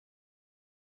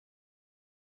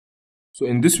So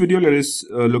in this video, let us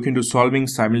look into solving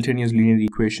simultaneous linear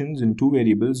equations in two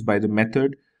variables by the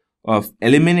method of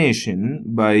elimination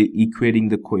by equating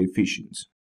the coefficients.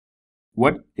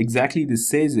 What exactly this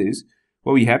says is,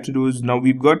 what we have to do is, now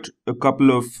we've got a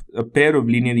pair of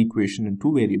linear equations in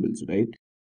two variables, right?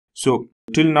 So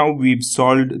till now we've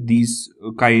solved these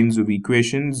kinds of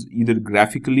equations either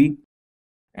graphically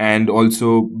and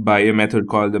also by a method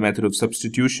called the method of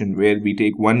substitution, where we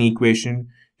take one equation,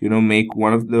 make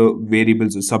one of the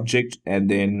variables a subject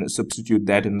and then substitute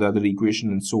that in the other equation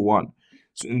and so on.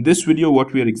 So in this video,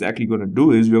 what we are exactly going to do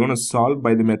is we're going to solve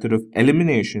by the method of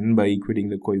elimination by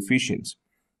equating the coefficients.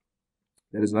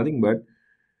 That is nothing but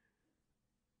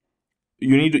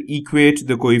you need to equate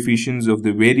the coefficients of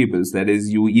the variables. That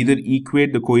is, you either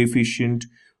equate the coefficient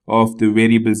of the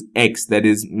variables x, that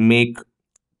is, make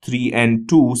 3 and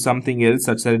 2 something else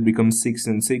such that it becomes 6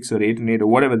 and 6 or 8 and 8 or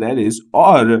whatever that is,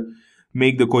 or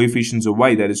make the coefficients of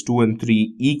y, that is 2 and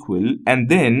 3, equal, and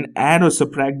then add or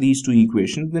subtract these two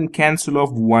equations, then cancel off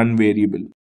one variable.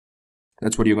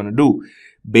 That's what you're going to do.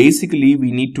 Basically,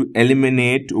 we need to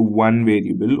eliminate one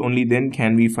variable. Only then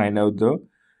can we find out the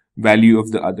value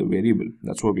of the other variable.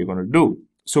 That's what we're going to do.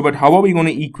 So, but how are we going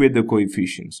to equate the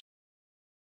coefficients?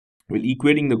 Well,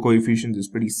 equating the coefficients is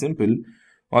pretty simple.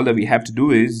 All that we have to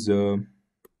do is,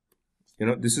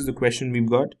 this is the question we've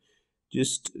got.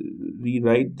 Just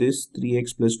rewrite this: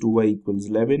 3x plus 2y equals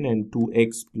 11 and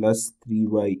 2x plus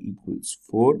 3y equals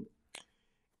 4.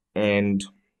 And,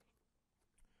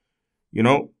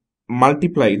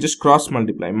 multiply, just cross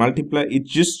multiply, it,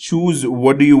 just choose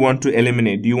what do you want to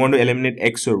eliminate. Do you want to eliminate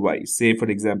x or y? Say, for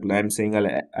example, I'm saying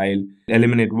I'll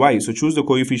eliminate y. So choose the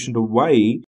coefficient of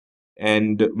y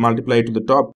and multiply it to the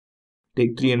top.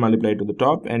 Take 3 and multiply it to the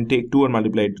top, and take 2 and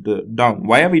multiply it to the down.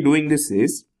 Why are we doing this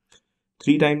is,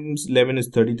 3 times 11 is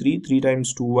 33, 3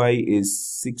 times 2y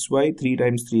is 6y, 3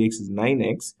 times 3x is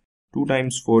 9x, 2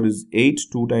 times 4 is 8,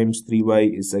 2 times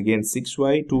 3y is again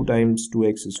 6y, 2 times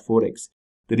 2x is 4x.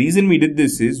 The reason we did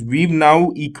this is, we've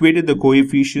now equated the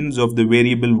coefficients of the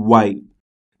variable y.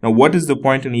 Now, what is the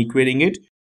point in equating it?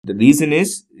 The reason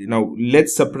is,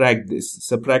 let's subtract this.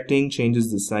 Subtracting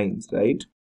changes the signs, right?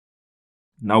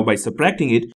 Now, by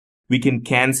subtracting it, we can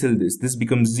cancel this. This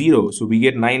becomes 0. So we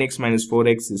get 9x minus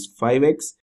 4x is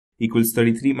 5x equals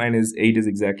 33 minus 8 is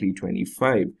exactly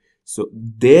 25. So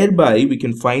thereby we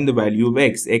can find the value of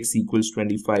x. X equals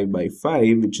 25 by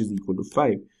 5, which is equal to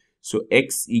 5. So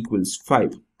x equals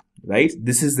 5, right?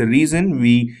 This is the reason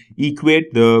we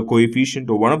equate the coefficient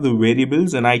of one of the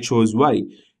variables, and I chose y.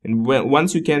 And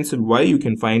once you cancel y, you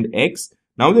can find x.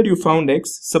 Now that you found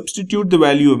x, substitute the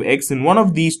value of x in one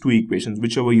of these two equations,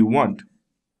 whichever you want.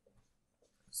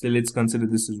 So let's consider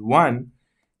this is 1,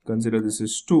 consider this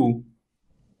is 2.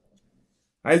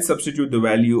 I'll substitute the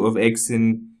value of x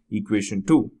in equation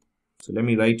 2. So let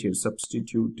me write here,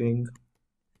 substituting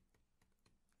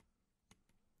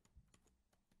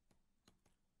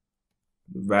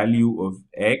the value of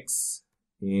x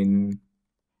in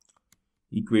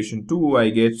equation 2. I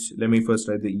get, let me first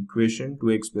write the equation,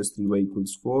 2x plus 3y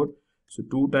equals 4. So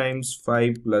 2 times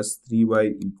 5 plus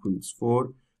 3y equals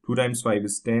 4. 2 times 5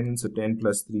 is 10, so 10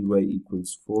 plus 3y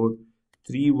equals 4.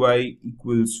 3y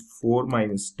equals 4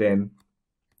 minus 10,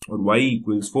 or y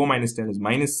equals 4 minus 10 is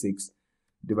minus 6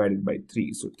 divided by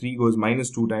 3. So 3 goes minus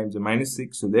 2 times and minus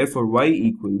 6, so therefore y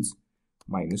equals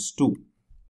minus 2.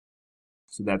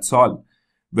 So that's all.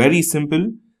 Very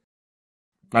simple.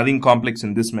 Nothing complex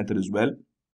in this method as well.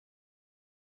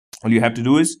 All you have to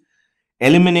do is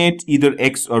eliminate either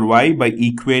x or y by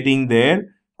equating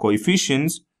their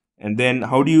coefficients. And then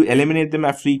how do you eliminate them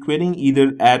after equating?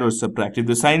 Either add or subtract. If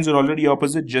the signs are already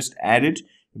opposite, just add it.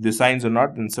 If the signs are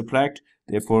not, then subtract.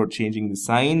 Therefore, changing the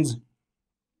signs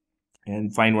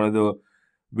and find one of the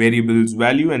variables'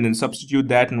 value, and then substitute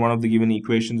that in one of the given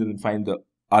equations and then find the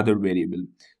other variable.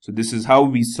 So this is how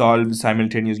we solve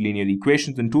simultaneous linear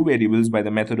equations in two variables by the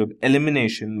method of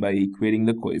elimination by equating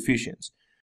the coefficients.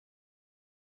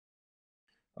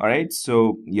 Alright,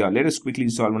 so yeah, let us quickly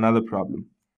solve another problem.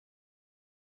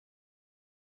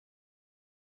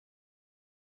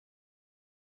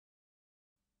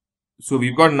 So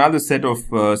we've got another set of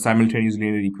simultaneous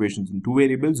linear equations in two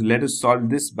variables. Let us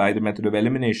solve this by the method of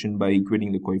elimination by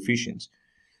equating the coefficients.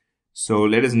 So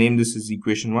let us name this as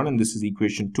equation 1 and this is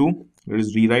equation 2. Let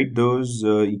us rewrite those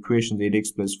equations.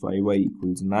 8x plus 5y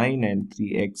equals 9 and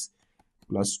 3x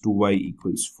plus 2y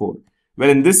equals 4. Well,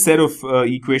 in this set of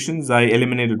equations, I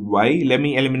eliminated y. Let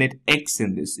me eliminate x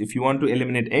in this. If you want to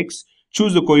eliminate x,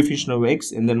 choose the coefficient of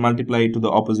x and then multiply it to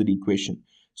the opposite equation.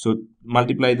 So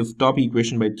multiply the top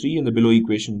equation by 3 and the below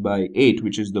equation by 8,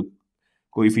 which is the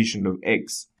coefficient of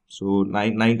x. So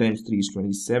 9 times 3 is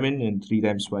 27, and 3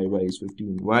 times 5y is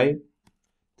 15y.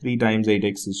 3 times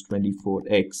 8x is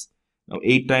 24x. Now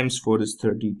 8 times 4 is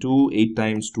 32, 8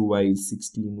 times 2y is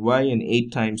 16y, and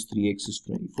 8 times 3x is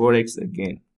 24x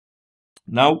again.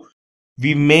 Now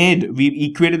we've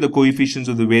equated the coefficients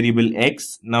of the variable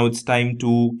x. Now it's time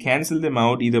to cancel them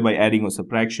out either by adding or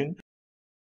subtraction.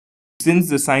 Since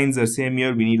the signs are same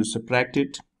here, we need to subtract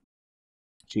it.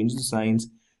 Change the signs.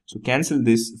 So cancel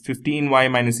this.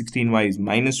 15y minus 16y is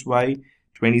minus y.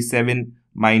 27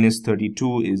 minus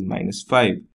 32 is minus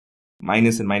 5.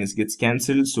 Minus and minus gets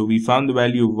cancelled. So we found the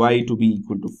value of y to be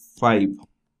equal to 5.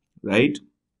 Right?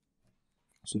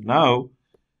 So now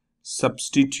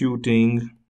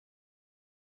substituting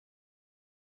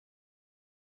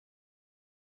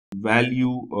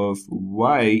value of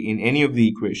y in any of the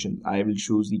equations. I will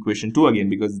choose equation 2 again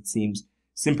because it seems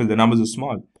simple. The numbers are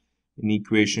small. In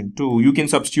equation 2, you can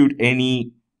substitute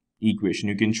any equation.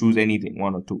 You can choose anything,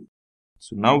 1 or 2.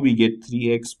 So now we get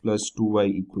 3x plus 2y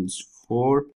equals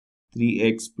 4.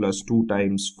 3x plus 2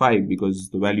 times 5, because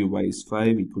the value of y is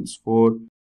 5, equals 4.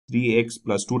 3x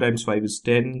plus 2 times 5 is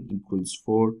 10, equals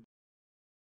 4.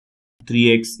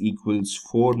 3x equals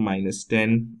 4 minus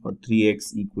 10, or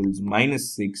 3x equals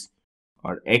minus 6,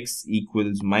 or x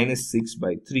equals minus 6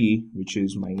 by 3, which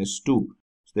is minus 2.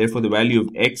 So therefore, the value of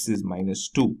x is minus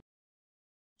 2.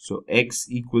 So x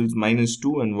equals minus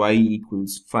 2 and y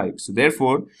equals 5. So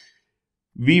therefore,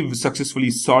 we've successfully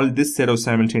solved this set of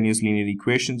simultaneous linear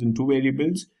equations in two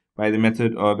variables by the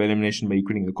method of elimination by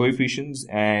equating the coefficients.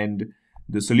 And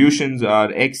the solutions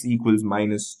are x equals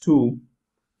minus 2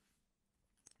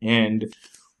 and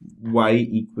y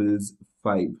equals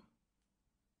 5.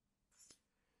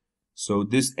 So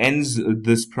this ends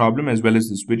this problem as well as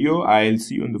this video. I'll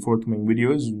see you in the forthcoming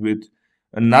videos with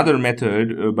another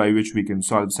method by which we can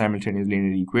solve simultaneous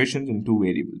linear equations in two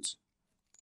variables.